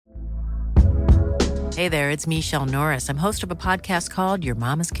Hey there, it's Michelle Norris. I'm host of a podcast called Your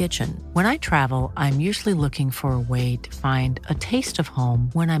Mama's Kitchen. When I travel, I'm usually looking for a way to find a taste of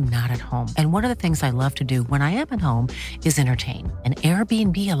home when I'm not at home. And one of the things I love to do when I am at home is entertain. And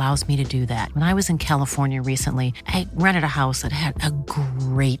Airbnb allows me to do that. When I was in California recently, I rented a house that had a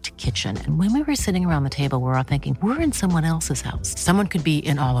great kitchen. And when we were sitting around the table, we were all thinking, we're in someone else's house. Someone could be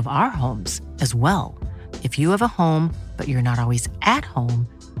in all of our homes as well. If you have a home, but you're not always at home,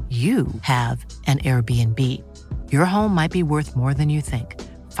 you have an Airbnb. Your home might be worth more than you think.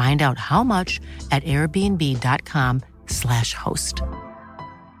 Find out how much at airbnb.com/host.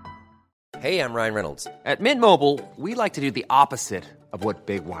 Hey, I'm Ryan Reynolds. At Mint Mobile, we like to do the opposite of what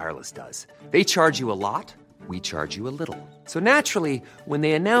Big Wireless does. They charge you a lot, we charge you a little. So naturally, when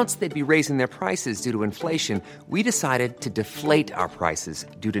they announced they'd be raising their prices due to inflation, we decided to deflate our prices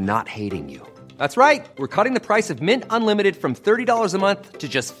due to not hating you. That's right. We're cutting the price of Mint Unlimited from $30 a month to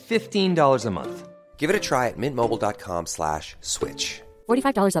just $15 a month. Give it a try at mintmobile.com/switch.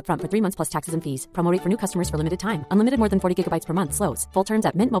 $45 up front for 3 months plus taxes and fees. Promo rate for new customers for limited time. Unlimited more than 40 gigabytes per month. Slows full terms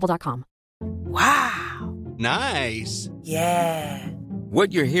at mintmobile.com. Wow. Nice. Yeah.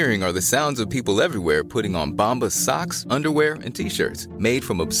 What you're hearing are the sounds of people everywhere putting on Bombas socks, underwear, and T-shirts made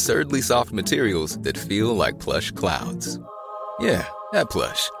from absurdly soft materials that feel like plush clouds. Yeah, that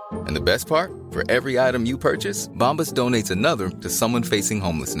plush. And the best part? For every item you purchase, Bombas donates another to someone facing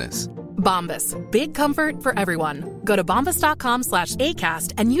homelessness. Bombas. Big comfort for everyone. Go to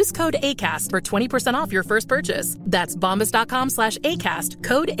bombas.com/ACAST and use code ACAST for 20% off your first purchase. That's bombas.com/ACAST.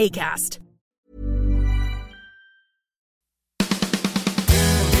 Code ACAST.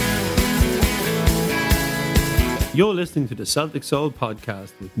 You're listening to the Celtic Soul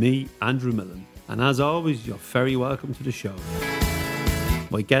podcast with me, Andrew Millen. And as always, you're very welcome to the show.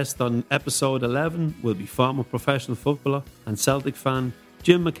 My guest on episode 11 will be former professional footballer and Celtic fan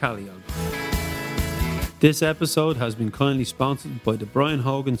Jim McCalliog. This episode has been kindly sponsored by the Brian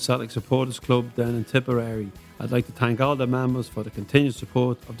Hogan Celtic Supporters Club down in Tipperary. I'd like to thank all the members for the continued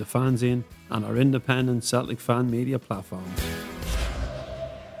support of the fanzine and our independent Celtic fan media platforms.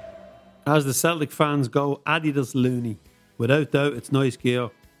 As the Celtic fans go, Adidas loony. Without doubt, it's nice gear,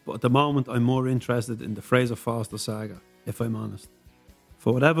 but at the moment I'm more interested in the Fraser Forster saga, if I'm honest.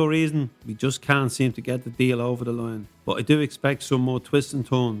 For whatever reason, we just can't seem to get the deal over the line, but I do expect some more twists and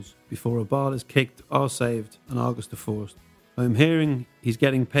turns before a ball is kicked or saved on August the 1st. I'm hearing he's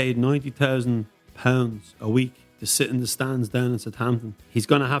getting paid £90,000 a week to sit in the stands down in Southampton. He's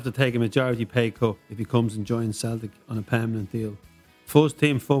going to have to take a majority pay cut if he comes and joins Celtic on a permanent deal. First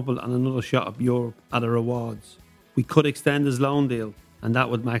team football and another shot at Europe are the rewards. We could extend his loan deal and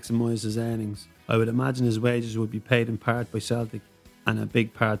that would maximise his earnings. I would imagine his wages would be paid in part by Celtic and a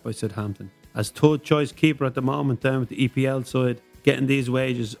big part by Southampton. As third choice keeper at the moment down with the EPL side, getting these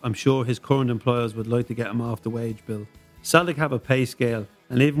wages, I'm sure his current employers would like to get him off the wage bill. Celtic have a pay scale,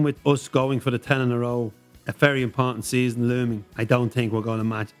 and even with us going for the 10 in a row, a very important season looming, I don't think we're going to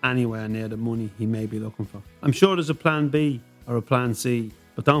match anywhere near the money he may be looking for. I'm sure there's a plan B or a plan C,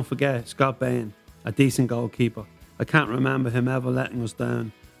 but don't forget Scott Bain, a decent goalkeeper. I can't remember him ever letting us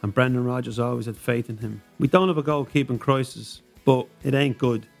down, and Brendan Rodgers always had faith in him. We don't have a goalkeeping crisis, but it ain't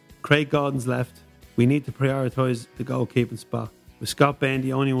good. Craig Gordon's left. We need to prioritise the goalkeeping spot, with Scott Bain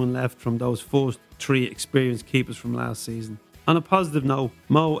the only one left from those first 3 experienced keepers from last season. On a positive note,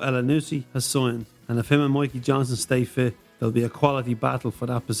 Mo Elanusi has signed, and if him and Mikey Johnson stay fit, there'll be a quality battle for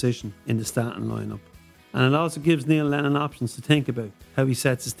that position in the starting lineup. And it also gives Neil Lennon options to think about how he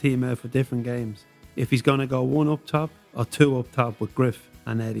sets his team out for different games. If he's going to go 1 up top or 2 up top with Griff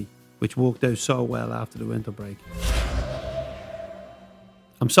and Eddie, which worked out so well after the winter break.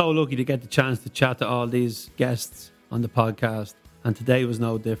 I'm so lucky to get the chance to chat to all these guests on the podcast, and today was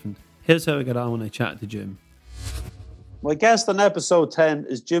no different. Here's how I got on when I chatted to Jim. My guest on episode 10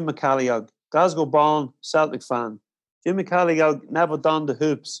 is Jim McCalliog, Glasgow-born Celtic fan. Jim McCalliog never donned the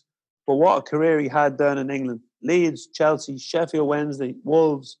hoops, but what a career he had down in England. Leeds, Chelsea, Sheffield Wednesday,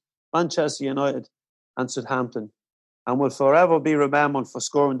 Wolves, Manchester United and Southampton, and will forever be remembered for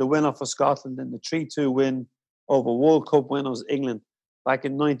scoring the winner for Scotland in the 3-2 win over World Cup winners England back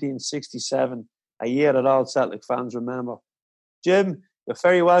in 1967, a year that all Celtic fans remember. Jim, you're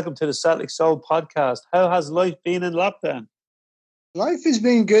very welcome to the Celtic Soul podcast. How has life been in lockdown? Life has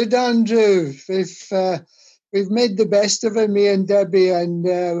been good, Andrew. We've made the best of it, me and Debbie, and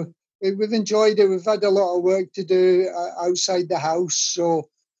we've enjoyed it. We've had a lot of work to do outside the house,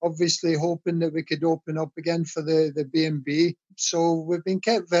 so obviously hoping that we could open up again for the B&B. So we've been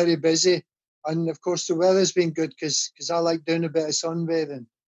kept very busy. And of course, the weather's been good because I like doing a bit of sunbathing.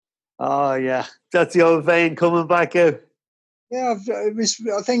 Oh, yeah. That's the old vein coming back out. Yeah, it was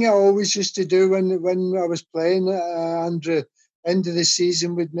a thing I always used to do when I was playing, Andrew. End of the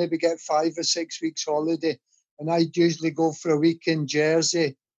season, we'd maybe get 5 or 6 weeks holiday, and I'd usually go for a week in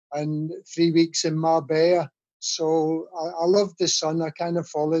Jersey and 3 weeks in Marbella. So I loved the sun. I kind of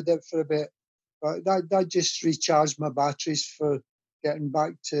followed it for a bit, but that just recharged my batteries for getting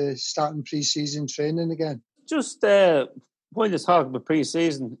back to starting pre-season training again. Just while you're talking about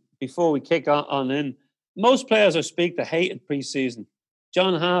pre-season, before we kick on in, most players I speak to hated pre-season.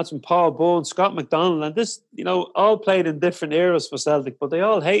 John Hart and Paul Bowen, Scott McDonald, and this, all played in different eras for Celtic, but they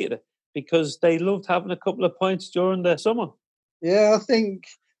all hated it because they loved having a couple of points during the summer. Yeah, I think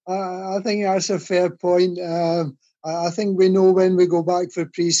that's a fair point. I think we know when we go back for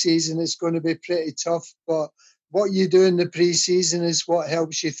pre-season, it's going to be pretty tough. But what you do in the pre-season is what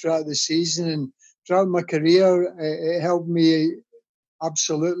helps you throughout the season. And throughout my career, it helped me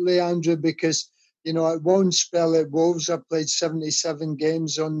absolutely, Andrew, because at one spell at Wolves, I played 77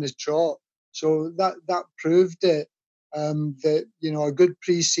 games on the trot. So that proved it. That a good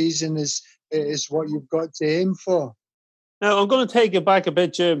pre-season is what you've got to aim for. Now, I'm going to take you back a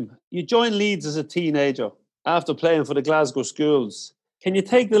bit, Jim. You joined Leeds as a teenager after playing for the Glasgow Schools. Can you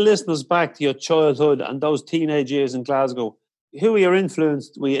take the listeners back to your childhood and those teenage years in Glasgow? Who were you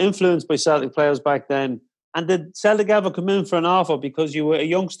influenced? Were you influenced by Celtic players back then? And did Celtic ever come in for an offer because you were a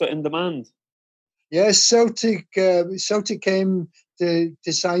youngster in demand? Yes, Celtic came to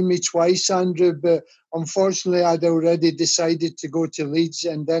sign me twice, Andrew, but unfortunately I'd already decided to go to Leeds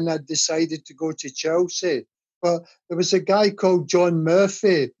and then I'd decided to go to Chelsea. But there was a guy called John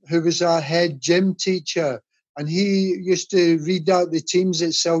Murphy who was our head gym teacher, and he used to read out the teams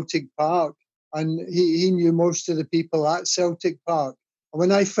at Celtic Park, and he knew most of the people at Celtic Park. And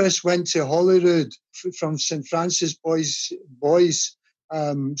when I first went to Holyrood from St Francis Boys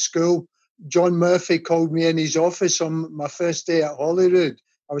School, John Murphy called me in his office on my first day at Holyrood.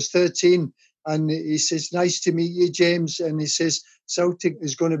 I was 13, and he says, "Nice to meet you, James." And he says, "Celtic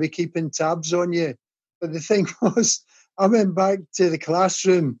is going to be keeping tabs on you." But the thing was, I went back to the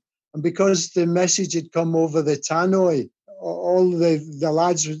classroom, and because the message had come over the tannoy, all the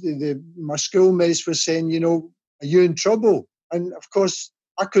lads, my schoolmates were saying, "Are you in trouble?" And of course,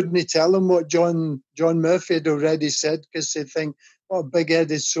 I couldn't tell them what John Murphy had already said, because they think, what a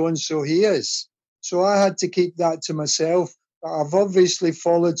big-headed so-and-so he is. So I had to keep that to myself. I've obviously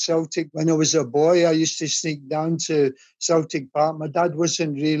followed Celtic when I was a boy. I used to sneak down to Celtic Park. My dad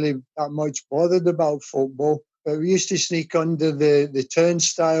wasn't really that much bothered about football, but we used to sneak under the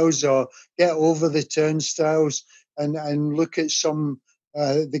turnstiles or get over the turnstiles and look at some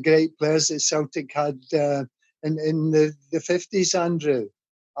the great players that Celtic had in the 50s, Andrew.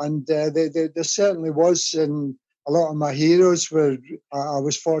 And there certainly was, and a lot of my heroes were, I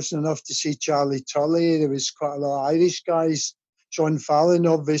was fortunate enough to see Charlie Tully. There was quite a lot of Irish guys. Sean Fallon,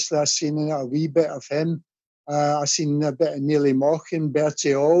 obviously, I've seen a wee bit of him. I've seen a bit of Neely Mochan,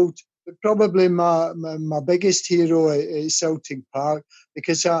 Bertie Auld. But probably my biggest hero at Celtic Park,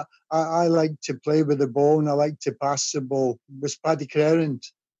 because I like to play with the ball and I like to pass the ball, was Paddy Crerand.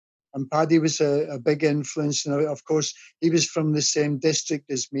 And Paddy was a big influence. And of course, he was from the same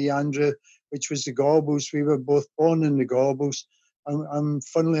district as me, Andrew, which was the Gorbals. We were both born in the Gorbals. And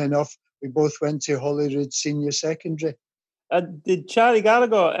funnily enough, we both went to Holyrood Senior Secondary. Did Charlie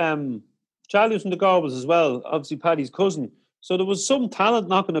Gallagher, Charlie was from the Gorbals as well, obviously Paddy's cousin. So there was some talent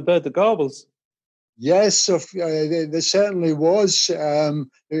knocking about the Gorbals. Yes, there certainly was.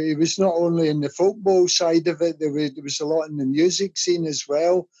 It was not only in the football side of it, there was a lot in the music scene as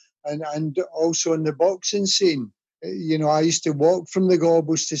well, and also in the boxing scene. I used to walk from the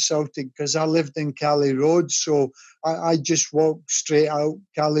Gorbals to Celtic because I lived in Cally Road, so I just walked straight out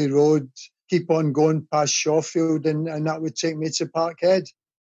Cally Road, keep on going past Shawfield, and that would take me to Parkhead.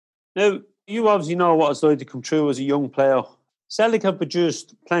 Now, you obviously know what it's like to come through as a young player. Celtic have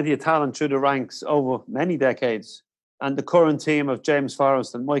produced plenty of talent through the ranks over many decades, and the current team of James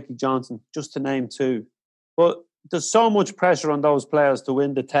Forrest and Mikey Johnson, just to name two. But there's so much pressure on those players to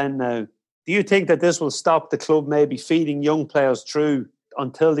win the 10 now. Do you think that this will stop the club maybe feeding young players through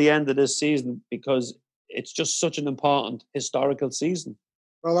until the end of this season, because it's just such an important historical season?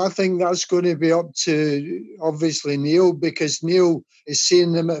 Well, I think that's going to be up to, obviously, Neil, because Neil is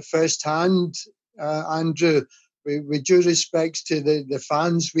seeing them at first hand, Andrew. With due respects to the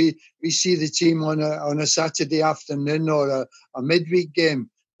fans, we see the team on a Saturday afternoon or a midweek game.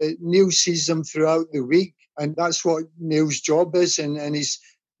 Neil sees them throughout the week, and that's what Neil's job is. And he's,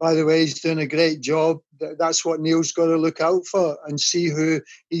 by the way, he's doing a great job. That's what Neil's got to look out for and see who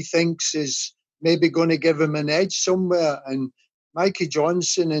he thinks is maybe going to give him an edge somewhere. And Mikey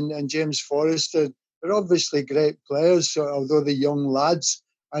Johnson and James Forrester, they're obviously great players, although they're young lads,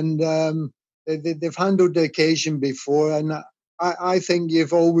 and they've handled the occasion before. And I think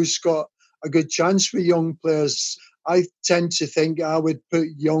you've always got a good chance with young players. I tend to think I would put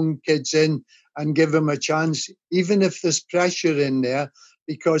young kids in and give them a chance, even if there's pressure in there,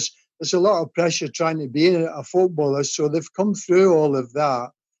 because there's a lot of pressure trying to be a footballer. So they've come through all of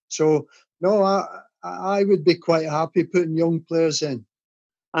that. So, no, I would be quite happy putting young players in.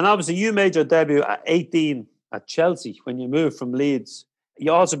 And obviously you made your debut at 18 at Chelsea when you moved from Leeds.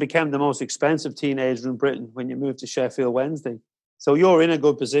 You also became the most expensive teenager in Britain when you moved to Sheffield Wednesday. So you're in a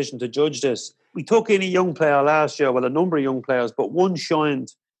good position to judge this. We took in a young player last year, well, a number of young players, but one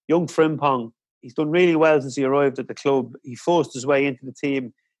shined, young Frimpong. He's done really well since he arrived at the club. He forced his way into the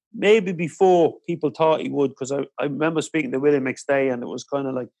team, maybe before people thought he would, because I remember speaking to William McStay and it was kind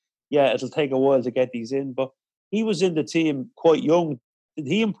of like, yeah, it'll take a while to get these in. But he was in the team quite young. Did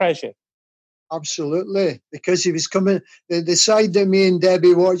he impress you? Absolutely, because he was coming. The side that me and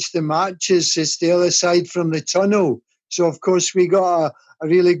Debbie watched the matches is the other side from the tunnel. So, of course, we got a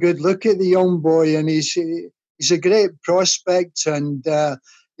really good look at the young boy, and he's a great prospect. And,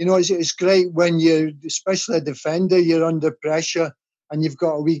 it's great when you're, especially a defender, you're under pressure and you've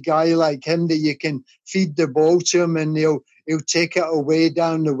got a wee guy like him that you can feed the ball to him and he'll take it away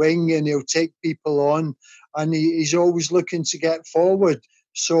down the wing and he'll take people on. And he's always looking to get forward.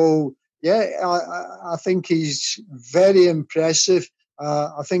 So, yeah, I think he's very impressive.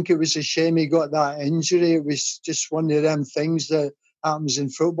 I think it was a shame he got that injury. It was just one of them things that happens in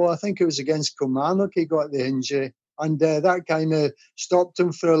football. I think it was against Kilmarnock he got the injury. And that kind of stopped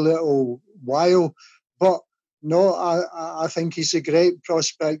him for a little while. But no, I think he's a great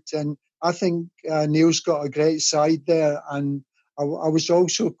prospect. And I think Neil's got a great side there. And I was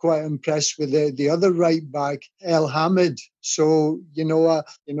also quite impressed with the other right back, El Hamid. So,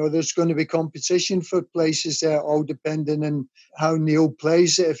 there's going to be competition for places there, all depending on how Neil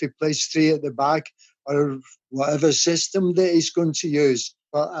plays it, if he plays three at the back or whatever system that he's going to use.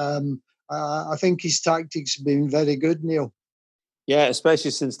 But I think his tactics have been very good, Neil. Yeah,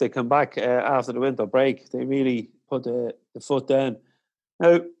 especially since they come back after the winter break. They really put the foot down.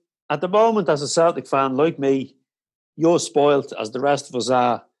 Now, at the moment, as a Celtic fan like me, you're spoilt, as the rest of us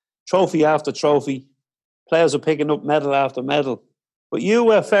are. Trophy after trophy. Players are picking up medal after medal. But you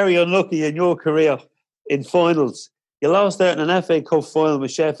were very unlucky in your career in finals. You lost out in an FA Cup final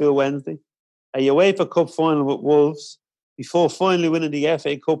with Sheffield Wednesday, a UEFA Cup final with Wolves, before finally winning the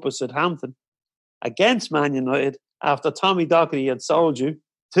FA Cup with Southampton, against Man United, after Tommy Docherty had sold you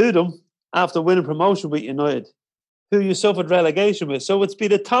to them after winning promotion with United, who you suffered relegation with. So it's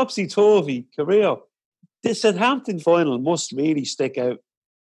been a topsy-turvy career. This Southampton final must really stick out.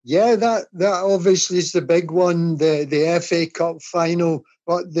 Yeah, that obviously is the big one, the FA Cup final.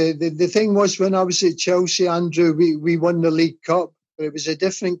 But the thing was, when I was at Chelsea, Andrew, we won the League Cup. But it was a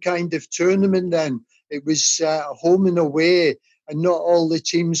different kind of tournament then. It was home and away, and not all the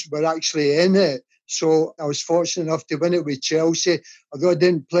teams were actually in it. So I was fortunate enough to win it with Chelsea, although I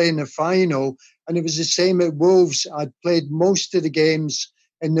didn't play in the final. And it was the same at Wolves. I'd played most of the games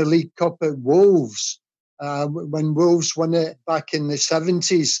in the League Cup at Wolves. When Wolves won it back in the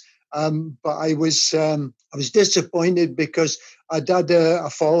 70s. But I was disappointed because I'd had a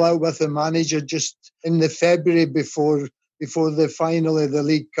fallout with the manager just in the February before the final of the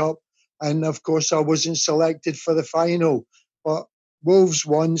League Cup. And of course, I wasn't selected for the final. But Wolves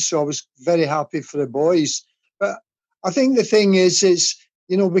won, so I was very happy for the boys. But I think the thing is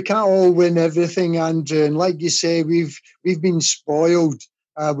we can't all win everything, Andrew. And like you say, we've been spoiled.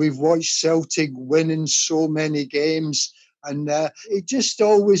 We've watched Celtic winning so many games, and it just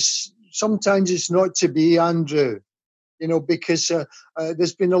always, sometimes it's not to be, Andrew, because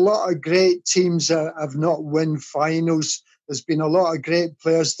there's been a lot of great teams that have not won finals. There's been a lot of great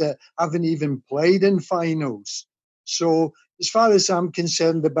players that haven't even played in finals. So as far as I'm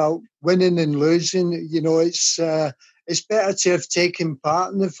concerned about winning and losing, it's better to have taken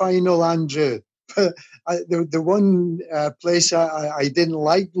part in the final, Andrew. The one place I didn't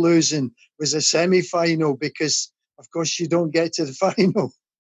like losing was a semi-final because, of course, you don't get to the final.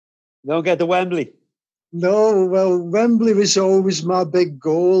 You don't get to Wembley? No, well, Wembley was always my big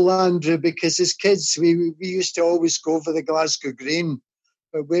goal, Andrew, because as kids, we used to always go for the Glasgow Green.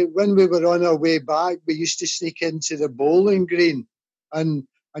 But when we were on our way back, we used to sneak into the Bowling Green and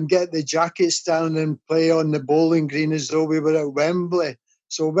get the jackets down and play on the Bowling Green as though we were at Wembley.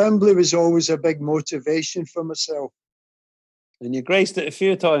 So Wembley was always a big motivation for myself. And you graced it a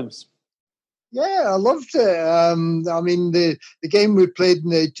few times. Yeah, I loved it. The game we played in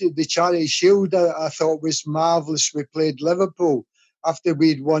the Charity Shield, I thought was marvellous. We played Liverpool after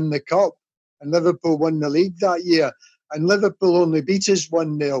we'd won the Cup. and Liverpool won the league that year. And Liverpool only beat us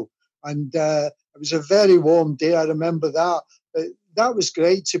 1-0. And it was a very warm day, I remember that. But that was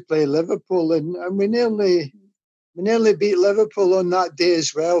great to play Liverpool, and we nearly beat Liverpool on that day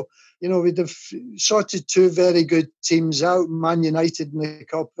as well. You know, we'd have sorted two very good teams out, Man United in the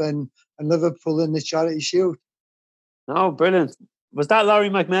Cup and Liverpool in the Charity Shield. Oh, brilliant. Was that Laurie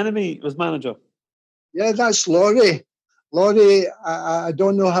McMenemy was manager? Yeah, that's Laurie. Laurie, I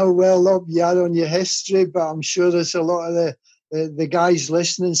don't know how well up you are on your history, but I'm sure there's a lot of the guys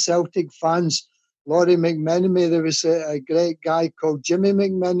listening, Celtic fans. Laurie McMenemy, there was a great guy called Jimmy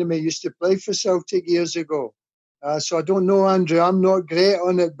McMenemy, used to play for Celtic years ago. So I don't know, Andrew, I'm not great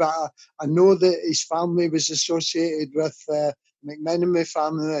on it, but I know that his family was associated with McMenemy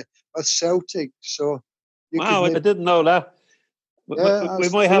family with Celtic. So wow, I didn't know that. Yeah, we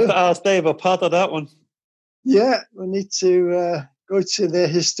might have to ask Dave or Pat on that one. Yeah, we need to go to the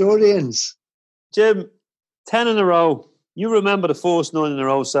historians. Jim, 10 in a row. You remember the first 9 in a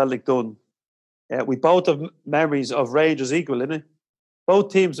row Celtic done. We both have memories of Rangers equal, innit?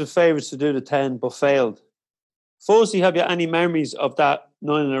 Both teams were favourites to do the 10 but failed. Firstly, have you any memories of that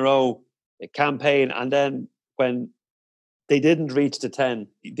 9 in a row campaign, and then when they didn't reach the 10,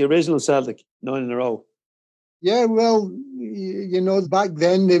 the original Celtic 9 in a row? Yeah, well, you know, back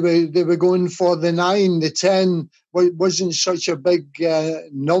then they were going for the 9. The 10 wasn't such a big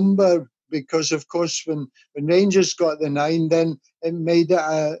number because, of course, when Rangers got the 9, then it made it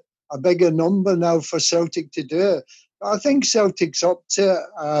a bigger number now for Celtic to do it. But I think Celtic's up to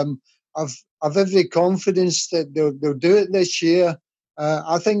it. I've every confidence that they'll do it this year.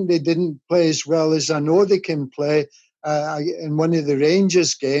 I think they didn't play as well as I know they can play in one of the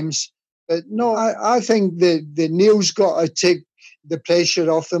Rangers games. But no, I think that Neil's got to take the pressure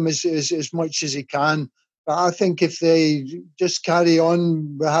off them as much as he can. But I think if they just carry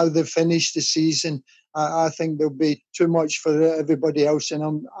on with how they finish the season, I think there'll be too much for everybody else. And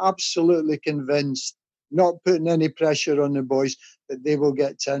I'm absolutely convinced, not putting any pressure on the boys, that they will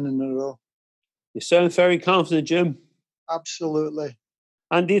get 10 in a row. You sound very confident, Jim. Absolutely.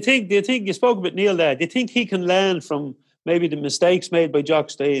 And do you think you spoke about Neil there? Do you think he can learn from maybe the mistakes made by Jock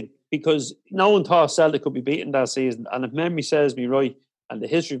Stein? Because no one thought Celtic could be beaten that season. And if memory serves me right, and the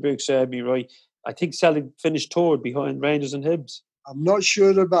history book serves me right, I think Celtic finished third behind Rangers and Hibs. I'm not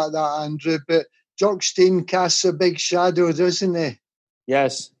sure about that, Andrew, but Jock Stein casts a big shadow, doesn't he?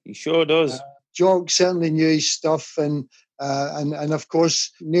 Yes, he sure does. Jock certainly knew his stuff, and of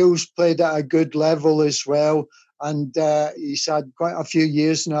course Neil's played at a good level as well, and he's had quite a few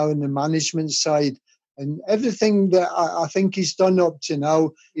years now in the management side, and everything that I think he's done up to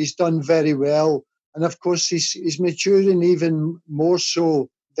now, he's done very well, and of course he's maturing even more so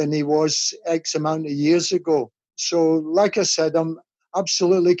than he was X amount of years ago. So, like I said, I'm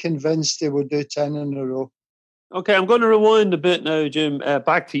absolutely convinced they will do 10 in a row. Okay, I'm going to rewind a bit now, Jim,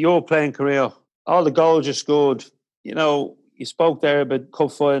 back to your playing career. All the goals you scored. You know, you spoke there about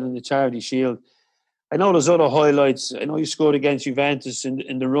Cup final and the Charity Shield. I know there's other highlights. I know you scored against Juventus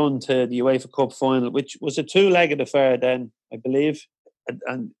in the run to the UEFA Cup final, which was a two-legged affair then, I believe.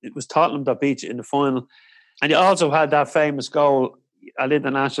 And it was Tottenham that beat you in the final. And you also had that famous goal at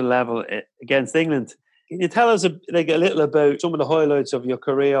international level against England. Can you tell us a little about some of the highlights of your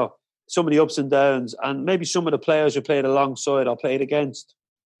career, some of the ups and downs, and maybe some of the players you played alongside or played against?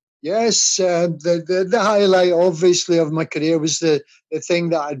 Yes, the highlight, obviously, of my career was the thing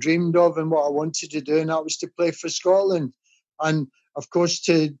that I dreamed of and what I wanted to do, and that was to play for Scotland. And, of course,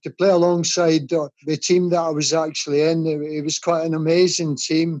 to play alongside the team that I was actually in, it was quite an amazing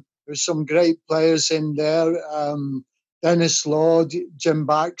team. There were some great players in there. Dennis Law, Jim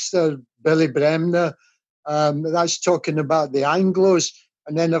Baxter, Billy Bremner. That's talking about the Anglos.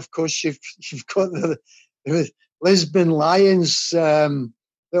 And then, of course, you've got the Lisbon Lions,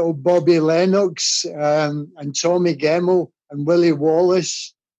 little Bobby Lennox, and Tommy Gemmell, and Willie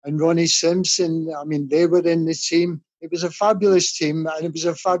Wallace, and Ronnie Simpson. I mean, they were in the team. It was a fabulous team, and it was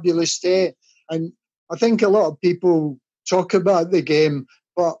a fabulous day. And I think a lot of people talk about the game,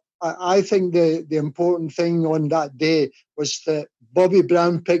 but I think the important thing on that day was that Bobby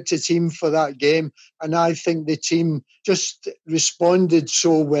Brown picked a team for that game, and I think the team just responded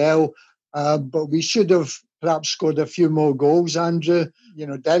so well. But we should have perhaps scored a few more goals, Andrew. You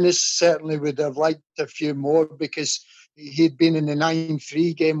know, Dennis certainly would have liked a few more because he'd been in the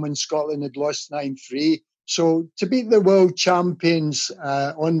 9-3 game when Scotland had lost 9-3. So to beat the world champions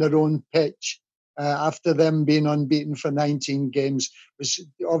on their own pitch, after them being unbeaten for 19 games, was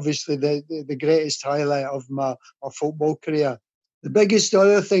obviously the greatest highlight of my football career. The biggest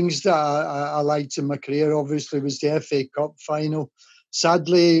other things that I liked in my career, obviously, was the FA Cup final.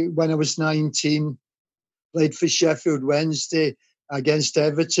 sadly, when I was 19, played for Sheffield Wednesday against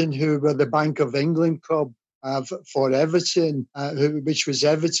Everton, who were the Bank of England club for Everton, which was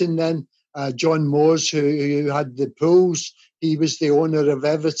Everton then. John Moores, who had the pools, he was the owner of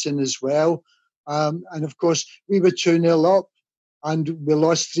Everton as well. And of course, we were 2-0 up and we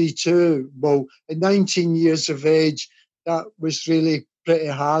lost 3-2. Well, at 19 years of age, that was really pretty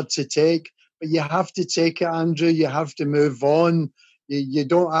hard to take. But you have to take it, Andrew. You have to move on. You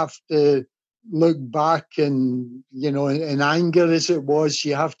don't have to look back and, in anger as it was.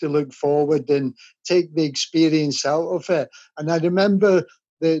 You have to look forward and take the experience out of it. And I remember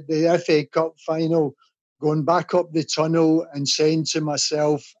the FA Cup final, going back up the tunnel and saying to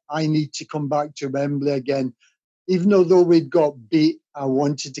myself, I need to come back to Wembley again. Even though we'd got beat, I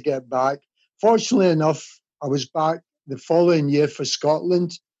wanted to get back. Fortunately enough, I was back the following year for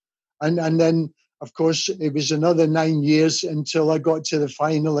Scotland. And then, of course, it was another 9 years until I got to the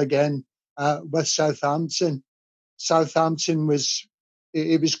final again with Southampton. Southampton was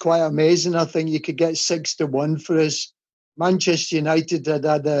quite amazing. I think you could get 6-1 for us. Manchester United had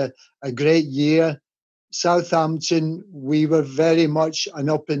a great year. Southampton, we were very much an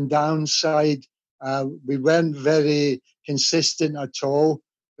up and down side. We weren't very consistent at all,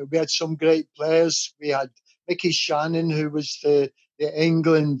 but we had some great players. We had Mickey Shannon, who was the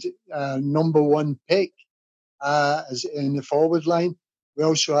England number one pick as in the forward line. We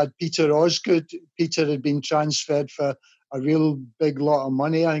also had Peter Osgood. Peter had been transferred for a real big lot of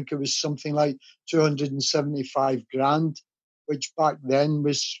money. I think it was something like 275 grand, which back then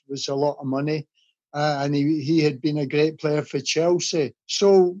was a lot of money. And he had been a great player for Chelsea.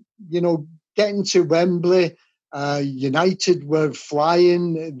 So, getting to Wembley, United were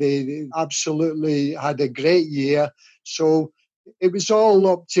flying. They absolutely had a great year. So it was all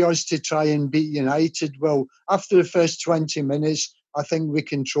up to us to try and beat United. Well, after the first 20 minutes, I think we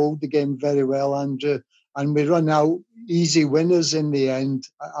controlled the game very well, Andrew. And we run out easy winners in the end.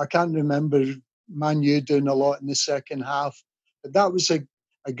 I can't remember Man U doing a lot in the second half. But that was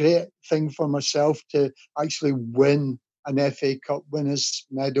a great thing for myself to actually win an FA Cup winners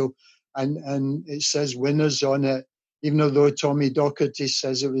medal. And it says winners on it, even though Tommy Docherty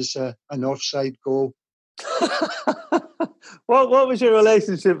says it was an offside goal. What was your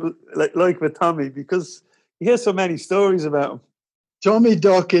relationship like with Tommy? Because you hear so many stories about him. Tommy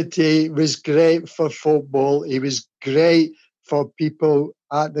Docherty was great for football. He was great for people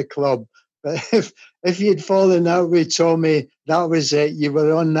at the club. But if you'd fallen out with Tommy, that was it. You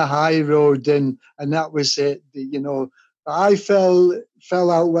were on the high road and that was it. I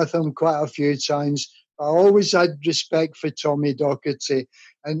fell out with him quite a few times. I always had respect for Tommy Docherty.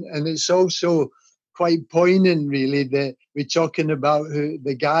 And it's also quite poignant, really, that we're talking about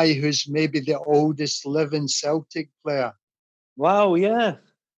the guy who's maybe the oldest living Celtic player. Wow, yeah.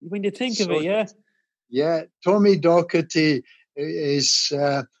 When you think of it, yeah. Yeah, Tommy Docherty is...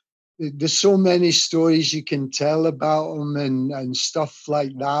 there's so many stories you can tell about him and stuff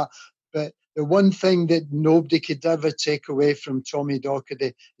like that. But the one thing that nobody could ever take away from Tommy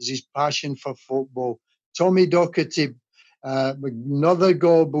Docherty is his passion for football. Tommy Docherty, another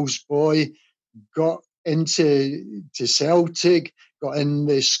Gorbals boy, got into Celtic, got in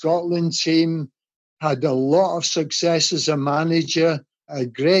the Scotland team, had a lot of success as a manager, a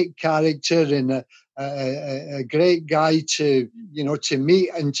great character and a great guy to meet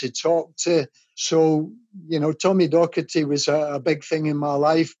and to talk to. So, Tommy Docherty was a big thing in my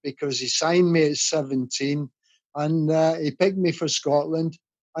life because he signed me at 17 and he picked me for Scotland,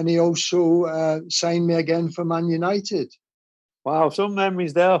 and he also signed me again for Man United. Wow, some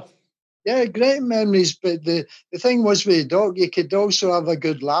memories there. Yeah, great memories. But the thing was with Doc, you could also have a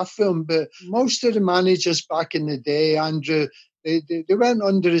good laugh with him. But most of the managers back in the day, Andrew, they weren't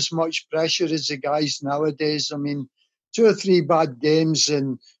under as much pressure as the guys nowadays. I mean, 2 or 3 bad games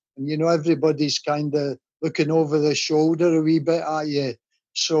and everybody's kind of looking over their shoulder a wee bit at you.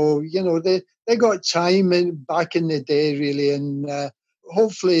 So, they got time back in the day, really. And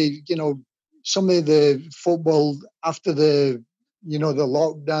hopefully, some of the football after the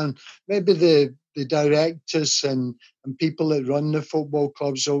lockdown, maybe the directors and people that run the football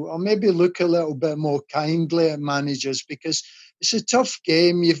clubs will maybe look a little bit more kindly at managers, because it's a tough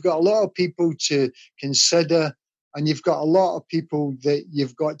game. You've got a lot of people to consider and you've got a lot of people that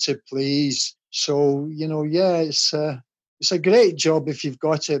you've got to please. So, it's a great job if you've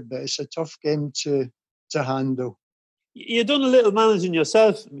got it, but it's a tough game to handle. You done a little managing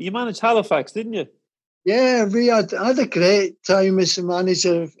yourself. You managed Halifax, didn't you? Yeah, I had a great time as a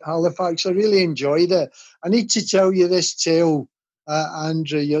manager of Halifax. I really enjoyed it. I need to tell you this tale,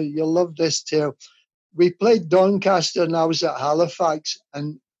 Andrew. You'll love this tale. we played Doncaster and I was at Halifax,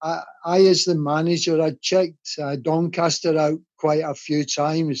 and I as the manager, I checked Doncaster out quite a few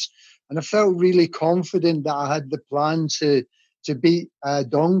times, and I felt really confident that I had the plan to beat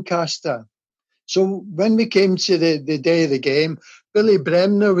Doncaster. So when we came to the day of the game, Billy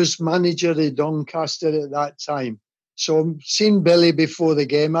Bremner was manager of Doncaster at that time. So seen Billy before the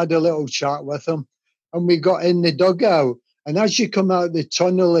game, had a little chat with him, and we got in the dugout. And as you come out the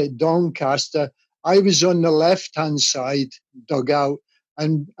tunnel at Doncaster, I was on the left-hand side dugout,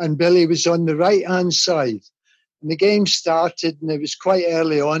 and Billy was on the right-hand side. And the game started, and it was quite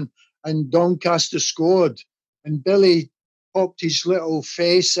early on, and Doncaster scored. And Billy popped his little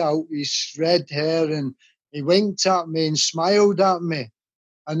face out, his red hair, and he winked at me and smiled at me.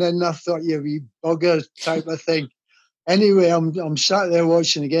 And then I thought, you wee bugger type of thing. Anyway, I'm sat there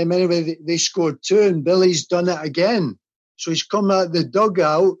watching the game. Anyway, they scored 2, and Billy's done it again. So he's come out the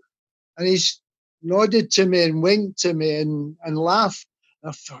dugout, and he's nodded to me and winked to me and laughed. And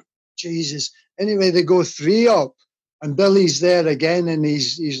I thought, Jesus. Anyway, they go 3 up, and Billy's there again, and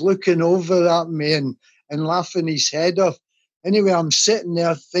he's looking over at me and laughing his head off. Anyway, I'm sitting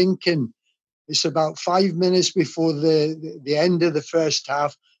there thinking, it's about 5 minutes before the end of the first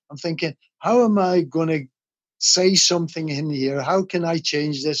half. I'm thinking, how am I going to say something in here? How can I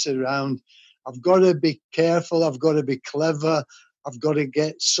change this around? I've got to be careful. I've got to be clever. I've got to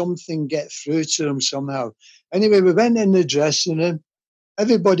get through to them somehow. Anyway, we went in the dressing room.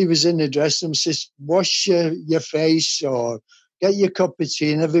 Everybody was in the dressing room, says, wash your face or get your cup of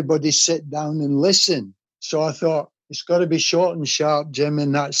tea, and everybody sit down and listen. So I thought, it's got to be short and sharp, Jim,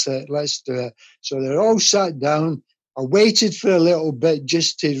 and that's it. Let's do it. So they're all sat down. I waited for a little bit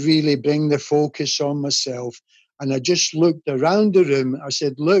just to really bring the focus on myself. And I just looked around the room. I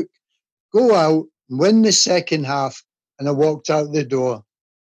said, look, go out, win the second half. And I walked out the door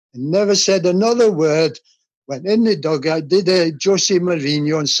and never said another word. Went in the dugout, did a Jose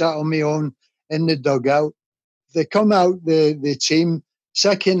Mourinho and sat on my own in the dugout. They come out, the team,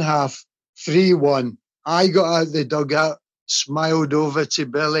 second half, 3-1. I got out the dugout, smiled over to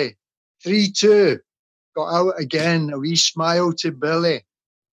Billy. 3-2. Got out again, a wee smile to Billy.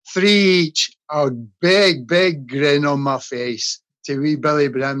 3 each, a big, big grin on my face to wee Billy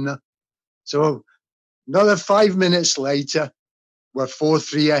Bremner. So another 5 minutes later, we're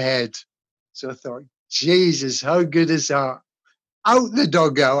 4-3 ahead. So I thought, Jesus, how good is that? Out the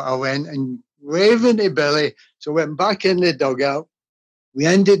dugout I went and waving to Billy. So I went back in the dugout. We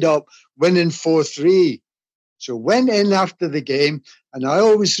ended up winning 4-3. So went in after the game, and I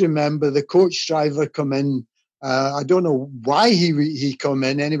always remember the coach driver come in. I don't know why he come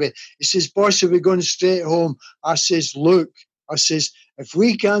in anyway. He says, boss, are we going straight home? I says, look, if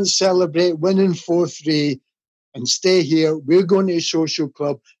we can't celebrate winning 4-3 and stay here, we're going to a social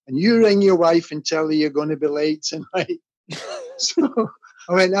club, and you ring your wife and tell her you're going to be late tonight. So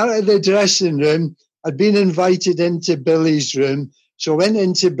I went out of the dressing room. I'd been invited into Billy's room. So I went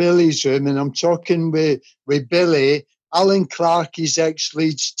into Billy's room, and I'm talking with Billy. Alan Clark, his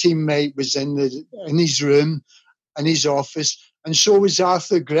ex-Leeds teammate, was in his room, in his office. And so was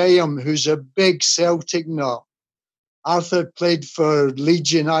Arthur Graham, who's a big Celtic nut. Arthur played for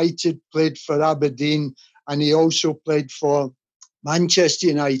Leeds United, played for Aberdeen, and he also played for Manchester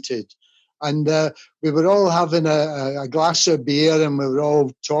United. And we were all having a glass of beer, and we were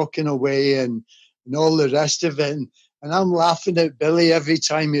all talking away and all the rest of it. And I'm laughing at Billy every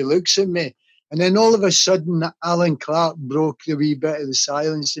time he looks at me. And then all of a sudden, Alan Clark broke the wee bit of the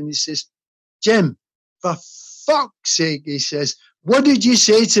silence, and he says, Jim, for fuck's sake, he says, what did you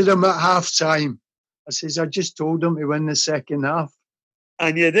say to them at half-time? I says, I just told them to win the second half.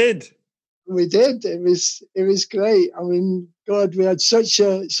 And you did? We did. It was great. I mean, God, we had such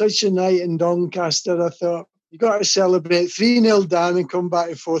a night in Doncaster. I thought, you got to celebrate 3-0 down and come back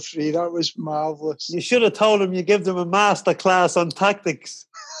to 4-3. That was marvellous. You should have told them you give them a master class on tactics.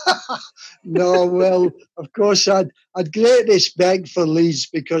 No, well, of course, I'd great respect for Leeds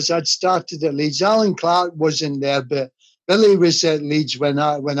because I'd started at Leeds. Alan Clark wasn't there, but Billy was at Leeds when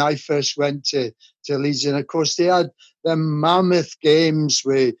I first went to Leeds. And, of course, they had them mammoth games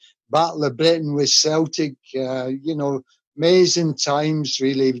with Battle of Britain with Celtic, amazing times,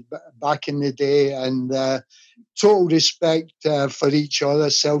 really, back in the day. And total respect for each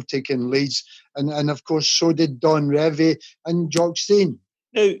other, Celtic and Leeds. And of course, so did Don Revie and Jock Stein.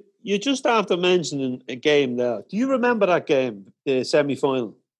 Now, you just after mentioning a game there. Do you remember that game, the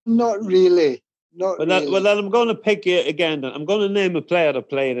semi-final? Not really. Well, then I'm going to pick it again. I'm going to name a player that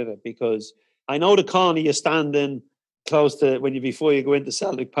played in it because I know the corner you stand in close to before you go into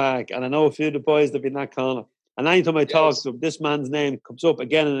Celtic Park, and I know a few of the boys that have been in that corner. And anytime I talk to them, this man's name comes up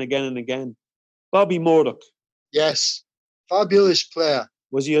again and again and again. Bobby Murdoch. Yes, fabulous player.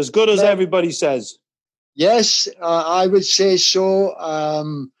 Was he as good as everybody says? Yes, I would say so.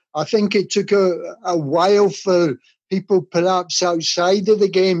 I think it took a while for people perhaps outside of the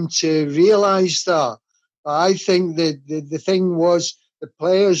game to realise that. I think that the thing was the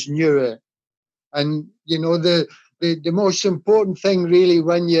players knew it. And, you know, the most important thing really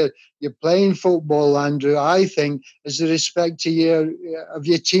when you're playing football, Andrew, I think, is the respect to your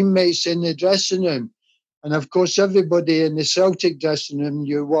teammates in the dressing room. And of course, everybody in the Celtic dressing room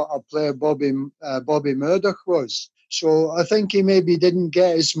knew what a player Bobby Murdoch was. So I think he maybe didn't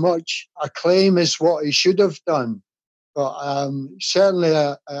get as much acclaim as what he should have done. But certainly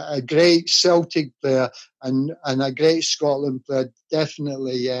a great Celtic player and a great Scotland player,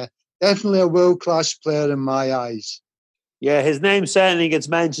 definitely a world-class player in my eyes. Yeah, his name certainly gets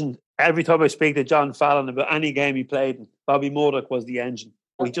mentioned every time I speak to John Fallon about any game he played in. Bobby Murdoch was the engine.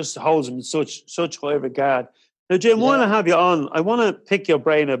 He just holds him in such high regard. Now, Jim, while I have you on, I want to pick your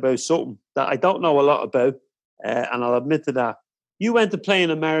brain about something that I don't know a lot about, and I'll admit to that. You went to play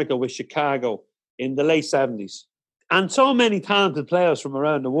in America with Chicago in the late 70s, and so many talented players from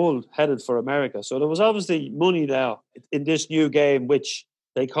around the world headed for America. So there was obviously money there in this new game, which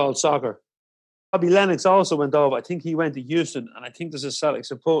they called soccer. Bobby Lennox also went over. I think he went to Houston, and I think there's a Celtic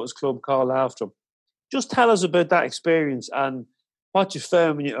supporters club called after him. Just tell us about that experience and what you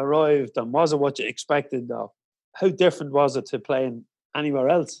found when you arrived, and was it what you expected, though? How different was it to playing anywhere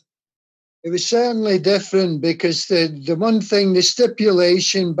else? It was certainly different because the one thing, the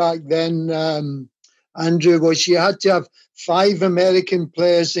stipulation back then, Andrew, was you had to have 5 American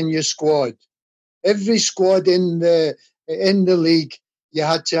players in your squad. Every squad in the league, you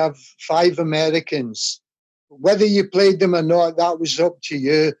had to have 5 Americans. Whether you played them or not, that was up to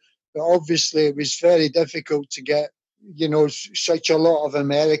you. But obviously, it was very difficult to get, you know, such a lot of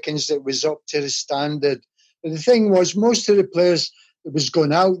Americans that was up to the standard. But the thing was, most of the players that was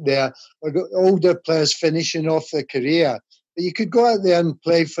going out there were older players finishing off their career. But you could go out there and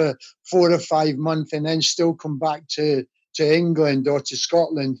play for 4 or 5 months and then still come back to England or to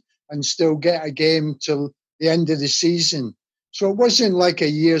Scotland and still get a game till the end of the season. So it wasn't like a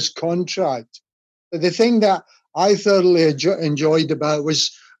year's contract. But the thing that I thoroughly enjoyed about it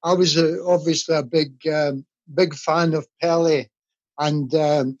was I was obviously a big fan of Pele. And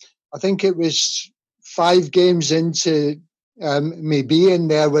I think it was 5 games into me being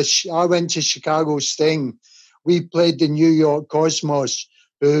there, which I went to Chicago Sting. We played the New York Cosmos,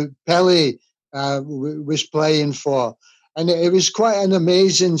 who Pele was playing for. And it was quite an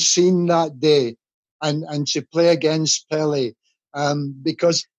amazing scene that day, and to play against Pele.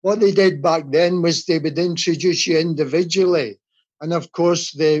 Because what they did back then was they would introduce you individually. And of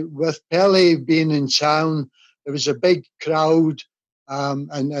course, with Pele being in town, there was a big crowd,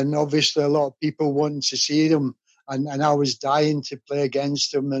 and obviously a lot of people wanting to see him. And I was dying to play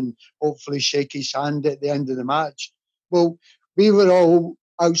against him and hopefully shake his hand at the end of the match. Well, we were all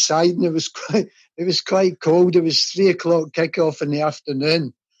outside, and it was quite cold. It was 3 o'clock kickoff in the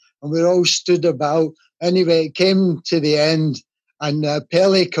afternoon, and we all stood about. Anyway, it came to the end, and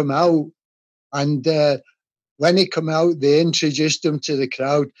Pele come out, and when he come out, they introduced him to the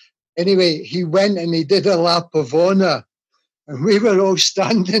crowd. Anyway, he went and he did a lap of honour, and we were all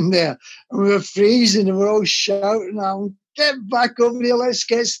standing there, and we were freezing, and we were all shouting out, "Get back over here, let's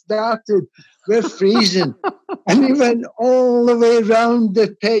get started. We're freezing." And he went all the way around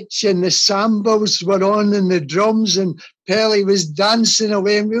the pitch, and the sambos were on, and the drums, and Pele was dancing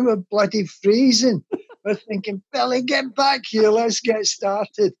away, and we were bloody freezing. We're thinking, "Pele, get back here, let's get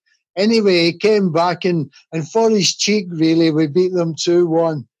started." Anyway, he came back, and for his cheek, really, we beat them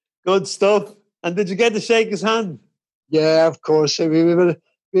 2-1. Good stuff. And did you get to shake his hand? Yeah, of course.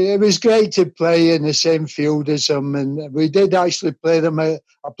 It was great to play in the same field as him, and we did actually play them. I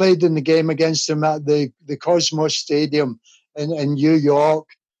played in the game against them at the Cosmos Stadium in New York,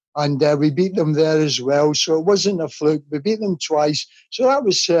 and we beat them there as well. So it wasn't a fluke. We beat them twice. So that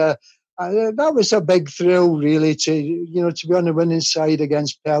was a big thrill, really, to be on the winning side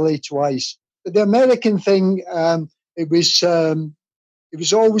against Pele twice. But the American thing, it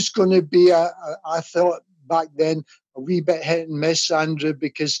was always going to be, I thought back then, a wee bit hit and miss, Andrew,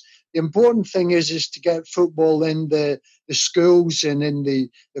 because the important thing is to get football in the schools and in the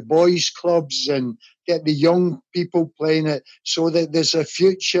boys' clubs and get the young people playing it so that there's a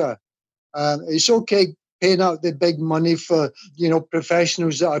future. It's okay paying out the big money for,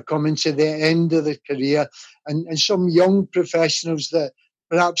 professionals that are coming to the end of their career and some young professionals that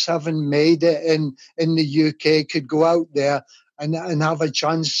perhaps haven't made it in the UK could go out there and have a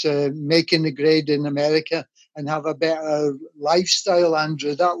chance making the grade in America and have a better lifestyle,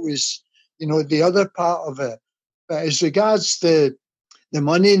 Andrew. That was the other part of it. But as regards the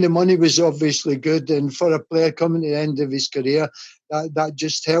money was obviously good, and for a player coming to the end of his career, that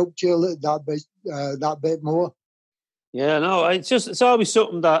just helped you that bit more. Yeah, no, it's always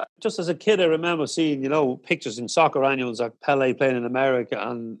something that just as a kid I remember seeing, pictures in soccer annuals like Pele playing in America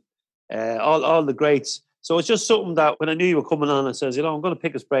and all the greats. So it's just something that when I knew you were coming on, I says, I'm going to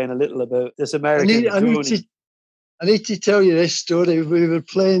pick his brain a little about this American journey. I need to tell you this story. We were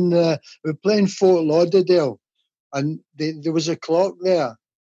playing Fort Lauderdale, and there was a clock there,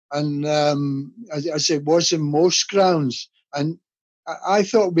 and as it was in most grounds, and I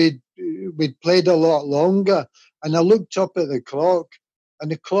thought we'd played a lot longer, and I looked up at the clock, and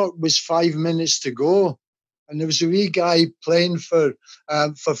the clock was 5 minutes to go, and there was a wee guy playing for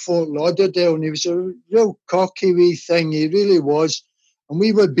Fort Lauderdale, and he was a real cocky wee thing. He really was, and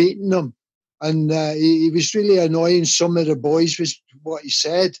we were beating him. And he was really annoying some of the boys with what he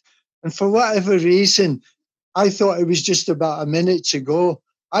said. And for whatever reason, I thought it was just about a minute to go.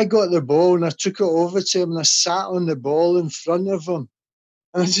 I got the ball and I took it over to him and I sat on the ball in front of him.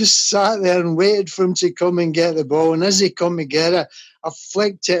 And I just sat there and waited for him to come and get the ball. And as he come and get it, I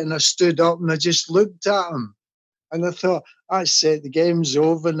flicked it and I stood up and I just looked at him. And I thought, that's it, the game's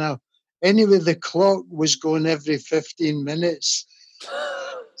over now. Anyway, the clock was going every 15 minutes.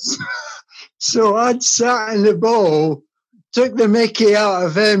 So I'd sat in the ball, took the Mickey out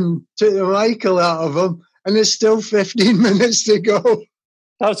of him, took the Michael out of him, and there's still 15 minutes to go.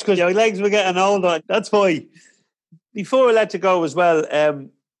 That's because your legs were getting older. That's why. Before I let you go as well,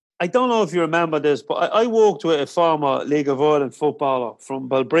 I don't know if you remember this, but I worked with a former League of Ireland footballer from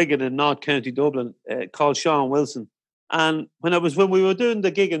Balbriggan in North County Dublin called Sean Wilson. And when we were doing the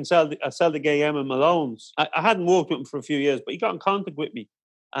gig at Celtic AM in Malone's, I hadn't worked with him for a few years, but he got in contact with me.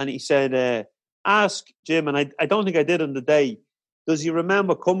 And he said, ask Jim, and I don't think I did on the day, does he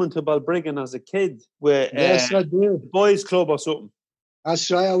remember coming to Balbriggan as a kid with yes, I do. Boys Club or something? That's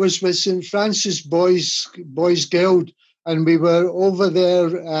right. I was with St. Francis Boys Guild, and we were over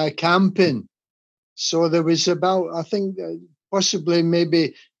there camping. So there was about, I think, possibly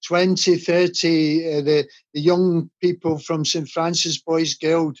maybe 20, 30, the young people from St. Francis Boys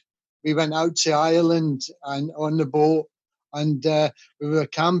Guild. We went out to Ireland and on the boat. And we were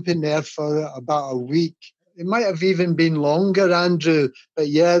camping there for about a week. It might have even been longer, Andrew. But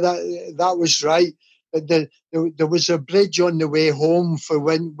yeah, that was right. But there was a bridge on the way home for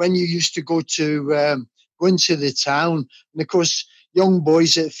when you used to go into the town. And of course, young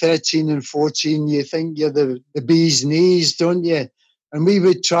boys at 13 and 14, you think you're the bee's knees, don't you? And we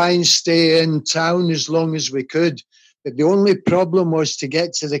would try and stay in town as long as we could. But the only problem was to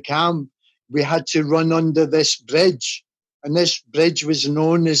get to the camp, we had to run under this bridge. And this bridge was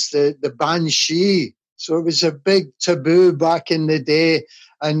known as the Banshee. So it was a big taboo back in the day.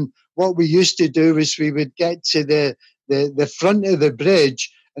 And what we used to do is we would get to the front of the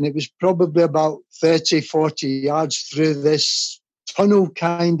bridge, and it was probably about 30, 40 yards through this tunnel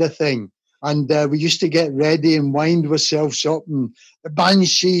kind of thing. And we used to get ready and wind ourselves up, and the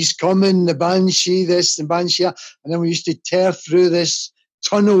Banshee's coming, the Banshee this, the Banshee that. And then we used to tear through this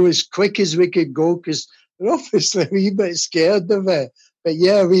tunnel as quick as we could go, because we're obviously a wee bit scared of it. But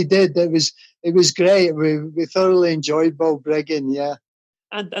yeah, we did. It was great. We thoroughly enjoyed Balbriggan, yeah.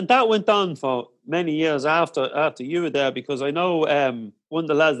 And that went on for many years after you were there, because I know one of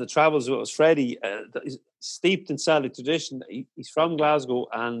the lads that travels with us, Freddie, is steeped in Celtic tradition. He's from Glasgow,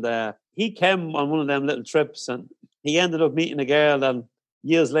 and he came on one of them little trips, and he ended up meeting a girl, and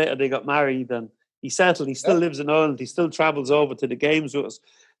years later they got married, and he settled. He still lives in Ireland. He still travels over to the games with us.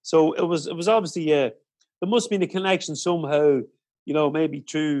 So it was obviously there must have been a connection somehow, maybe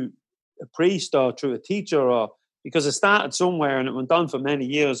through a priest or through a teacher, or because it started somewhere and it went on for many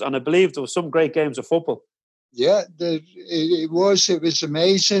years. And I believe there were some great games of football. Yeah, it was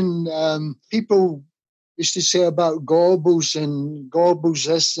amazing. People used to say about Gorbals and Gorbals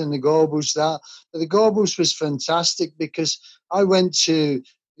this and the Gorbals that. But the Gorbals was fantastic because I went to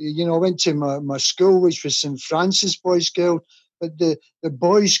my school, which was St. Francis Boys Guild. But the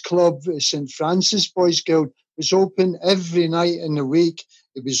boys' club, St. Francis Boys Guild, was open every night in the week.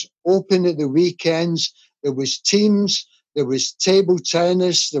 It was open at the weekends. There was teams, there was table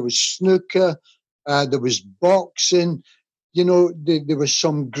tennis, there was snooker, there was boxing. There were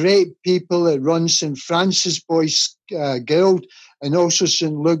some great people that run St. Francis Boys Guild and also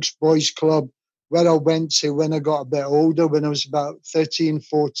St. Luke's Boys Club, where I went to when I got a bit older, when I was about 13,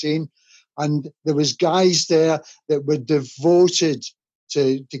 14. And there was guys there that were devoted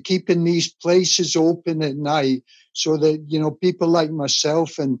to keeping these places open at night so that, people like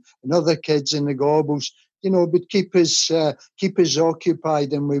myself and other kids in the Gorbals would keep us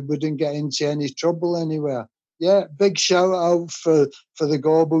occupied, and we wouldn't get into any trouble anywhere. Yeah, big shout out for the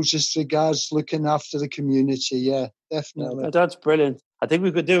Gorbals as regards looking after the community. Yeah, definitely. That's brilliant. I think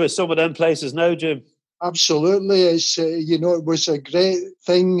we could do with some of them places now, Jim. Absolutely. It's it was a great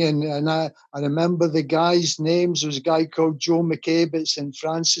thing, and I remember the guys' names. There was a guy called Joe McCabe at St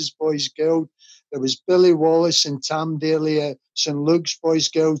Francis Boys Guild. There was Billy Wallace and Tam Daly at St Luke's Boys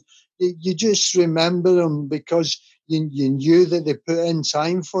Guild. You just remember them because you knew that they put in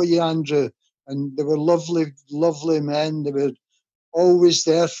time for you, Andrew, and they were lovely, lovely men. They were always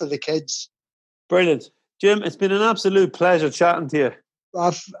there for the kids. Brilliant. Jim, it's been an absolute pleasure chatting to you.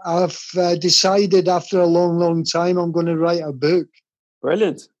 I've decided after a long, long time I'm going to write a book.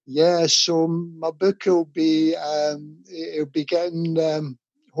 Brilliant. Yeah, so my book will be getting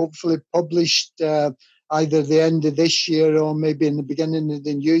hopefully published either the end of this year or maybe in the beginning of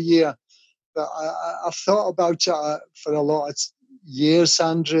the new year. But I've thought about it for a lot of years,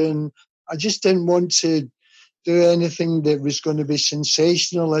 Andrew, and I just didn't want to do anything that was going to be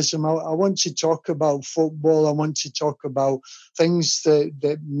sensationalism. I want to talk about football. I want to talk about things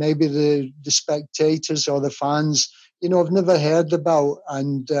that maybe the spectators or the fans, have never heard about.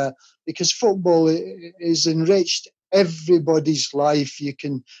 And because football is enriched everybody's life.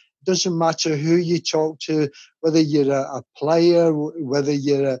 Doesn't matter who you talk to, whether you're a player, whether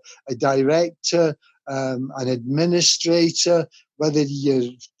you're a director, an administrator, whether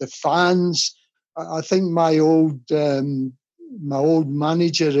you're the fans. I think my old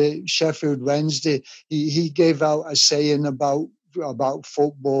manager at Sheffield Wednesday, he gave out a saying about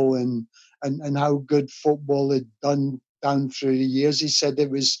football and how good football had done down through the years. He said it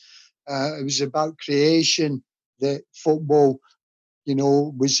was about creation, that football,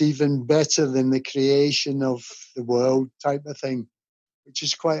 was even better than the creation of the world type of thing, which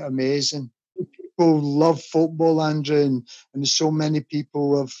is quite amazing. People love football, Andrew, and so many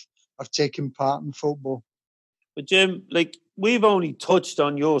people have taken part in football. But Jim, we've only touched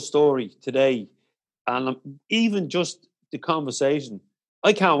on your story today, and even just the conversation.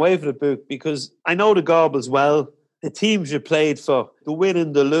 I can't wait for the book because I know the Gorbals well, the teams you played for, the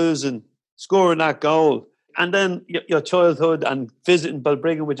winning, the losing, scoring that goal, and then your childhood and visiting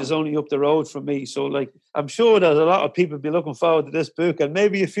Balbriggan, which is only up the road from me. So, I'm sure there's a lot of people be looking forward to this book, and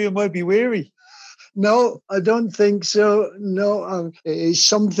maybe a few might be weary. No, I don't think so. No, it's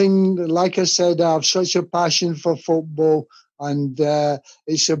something, like I said, I have such a passion for football, and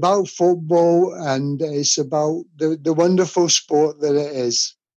it's about football, and it's about the wonderful sport that it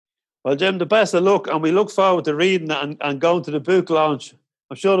is. Well, Jim, the best of luck, and we look forward to reading it and going to the book launch.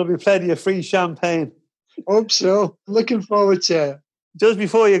 I'm sure there'll be plenty of free champagne. Hope so. Looking forward to it. Just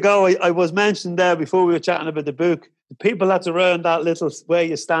before you go, I was mentioned there before we were chatting about the book, the people that's around that little where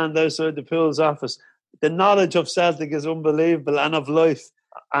you stand outside the Pools office, the knowledge of Celtic is unbelievable and of life.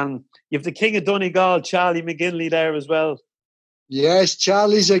 And you have the King of Donegal, Charlie McGinley, there as well. Yes,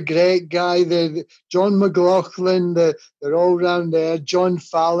 Charlie's a great guy. John McLaughlin, they're all around there. John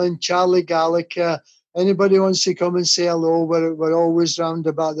Fallon, Charlie Gallagher. Anybody wants to come and say hello, we're always round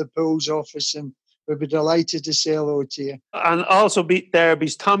about the Pools office, and we'd be delighted to say hello to you. And also there'll be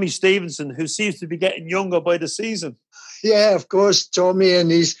Tommy Stevenson, who seems to be getting younger by the season. Yeah, of course, Tommy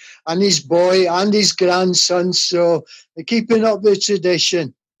and his boy and his grandson. So they're keeping up the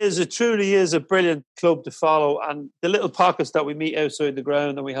tradition. It truly is a brilliant club to follow, and the little pockets that we meet outside the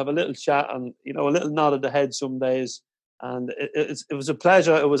ground and we have a little chat and a little nod of the head some days. And it was a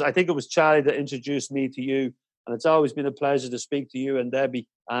pleasure. I think it was Charlie that introduced me to you, and it's always been a pleasure to speak to you and Debbie.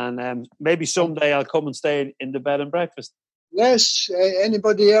 And maybe someday I'll come and stay in the bed and breakfast. Yes,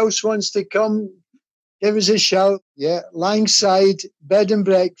 anybody else wants to come, give us a shout. Yeah, Langside Bed and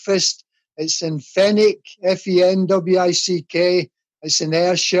Breakfast. It's in Fenwick, Fenwick. It's in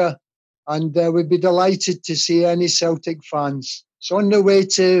Ayrshire, and we'd be delighted to see any Celtic fans. It's on the way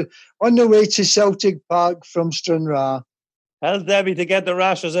to Celtic Park from Stranraer. Tell Debbie to get the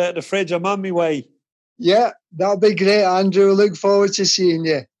rashers out of the fridge. I'm on my way. Yeah, that'll be great, Andrew. Look forward to seeing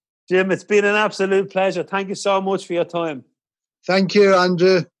you. Jim, it's been an absolute pleasure. Thank you so much for your time. Thank you,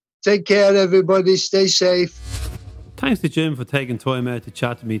 Andrew. Take care, everybody. Stay safe. Thanks to Jim for taking time out to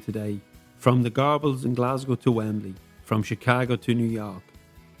chat to me today. From the Gorbals in Glasgow to Wembley, from Chicago to New York.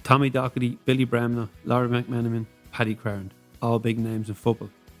 Tommy Docherty, Billy Bremner, Laurie McMenamin, Paddy Crowand, all big names in football.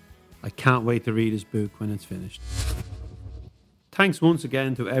 I can't wait to read his book when it's finished. Thanks once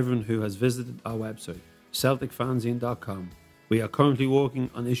again to everyone who has visited our website, CelticFanzine.com. We are currently working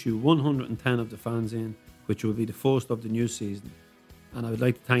on issue 110 of the fanzine, which will be the first of the new season. And I would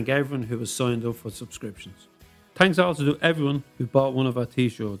like to thank everyone who has signed up for subscriptions. Thanks also to everyone who bought one of our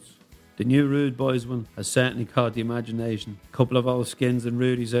t-shirts. The new Rude Boys one has certainly caught the imagination. A couple of old skins and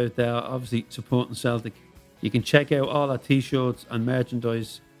Rudies out there, obviously supporting Celtic. You can check out all our t-shirts and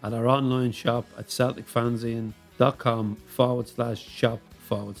merchandise at our online shop at celticfanzine.com/shop/.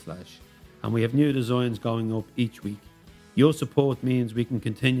 And we have new designs going up each week. Your support means we can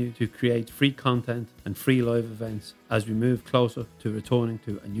continue to create free content and free live events as we move closer to returning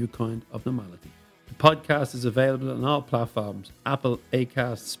to a new kind of normality. The podcast is available on all platforms, Apple,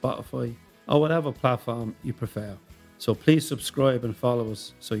 Acast, Spotify, or whatever platform you prefer. So please subscribe and follow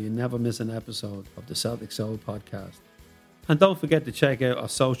us so you never miss an episode of the Celtic Soul podcast. And don't forget to check out our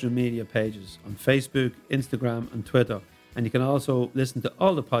social media pages on Facebook, Instagram and Twitter. And you can also listen to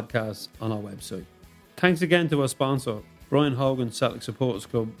all the podcasts on our website. Thanks again to our sponsor, Brian Hogan Celtic Supporters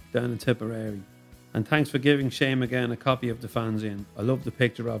Club down in Tipperary. And thanks for giving Shane again a copy of the fanzine. I love the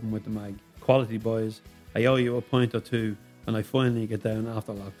picture of him with the mag. Quality boys. I owe you a point or two and I finally get down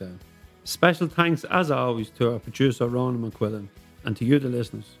after lockdown. Special thanks as always to our producer Ronan McQuillan and to you the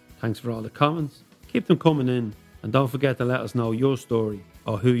listeners. Thanks for all the comments. Keep them coming in and don't forget to let us know your story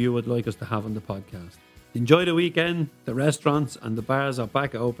or who you would like us to have on the podcast. Enjoy the weekend. The restaurants and the bars are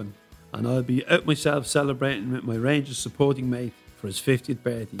back open and I'll be out myself celebrating with my Rangers supporting mate for his 50th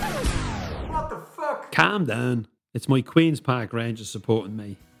birthday. What the fuck? Calm down. It's my Queen's Park Rangers supporting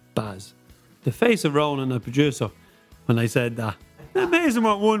mate, Baz. The face of Ronan, the producer, when I said that. Amazing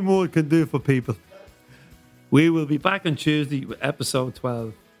what one word can do for people. We will be back on Tuesday with episode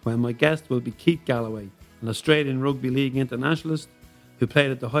 12 when my guest will be Keith Galloway, an Australian Rugby League internationalist who played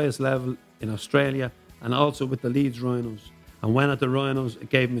at the highest level in Australia and also with the Leeds Rhinos. And when at the Rhinos,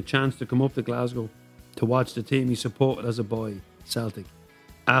 it gave him a chance to come up to Glasgow to watch the team he supported as a boy, Celtic,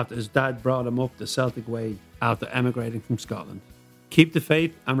 after his dad brought him up the Celtic way after emigrating from Scotland. Keep the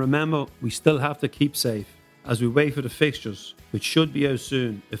faith and remember, we still have to keep safe as we wait for the fixtures, which should be out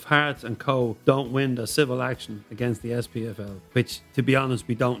soon if Hearts and Co don't win their civil action against the SPFL, which, to be honest,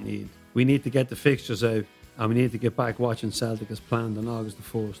 we don't need. We need to get the fixtures out and we need to get back watching Celtic as planned on August the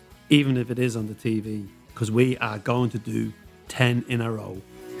 1st, even if it is on the TV, because we are going to do 10 in a row.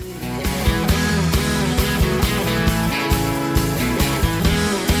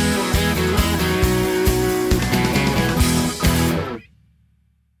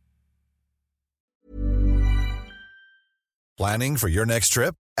 Planning for your next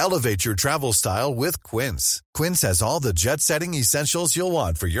trip? Elevate your travel style with Quince. Quince has all the jet-setting essentials you'll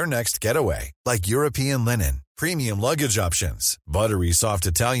want for your next getaway, like European linen, premium luggage options, buttery soft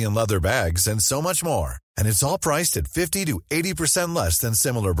Italian leather bags, and so much more. And it's all priced at 50 to 80% less than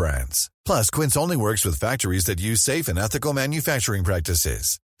similar brands. Plus, Quince only works with factories that use safe and ethical manufacturing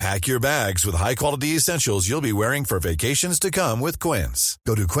practices. Pack your bags with high-quality essentials you'll be wearing for vacations to come with Quince.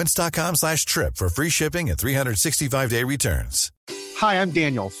 Go to quince.com/trip for free shipping and 365-day returns. Hi, I'm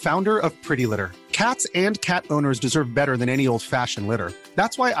Daniel, founder of Pretty Litter. Cats and cat owners deserve better than any old-fashioned litter.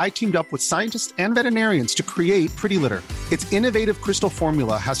 That's why I teamed up with scientists and veterinarians to create Pretty Litter. Its innovative crystal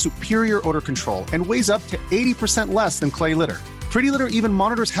formula has superior odor control and weighs up to 80% less than clay litter. Pretty Litter even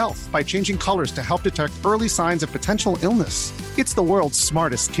monitors health by changing colors to help detect early signs of potential illness. It's the world's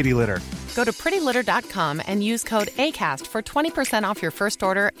smartest kitty litter. Go to prettylitter.com and use code ACAST for 20% off your first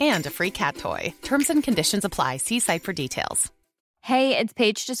order and a free cat toy. Terms and conditions apply. See site for details. Hey, it's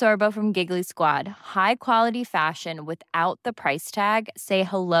Paige DeSorbo from Giggly Squad. High quality fashion without the price tag. Say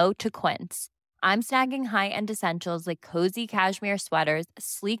hello to Quince. I'm snagging high-end essentials like cozy cashmere sweaters,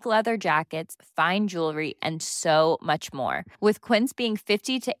 sleek leather jackets, fine jewelry, and so much more. With Quince being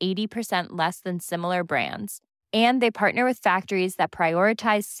 50 to 80% less than similar brands. And they partner with factories that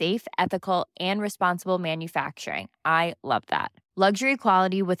prioritize safe, ethical, and responsible manufacturing. I love that. Luxury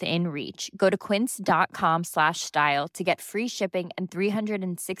quality within reach. Go to quince.com/style to get free shipping and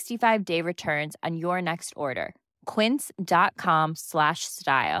 365-day returns on your next order.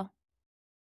 Quince.com/style.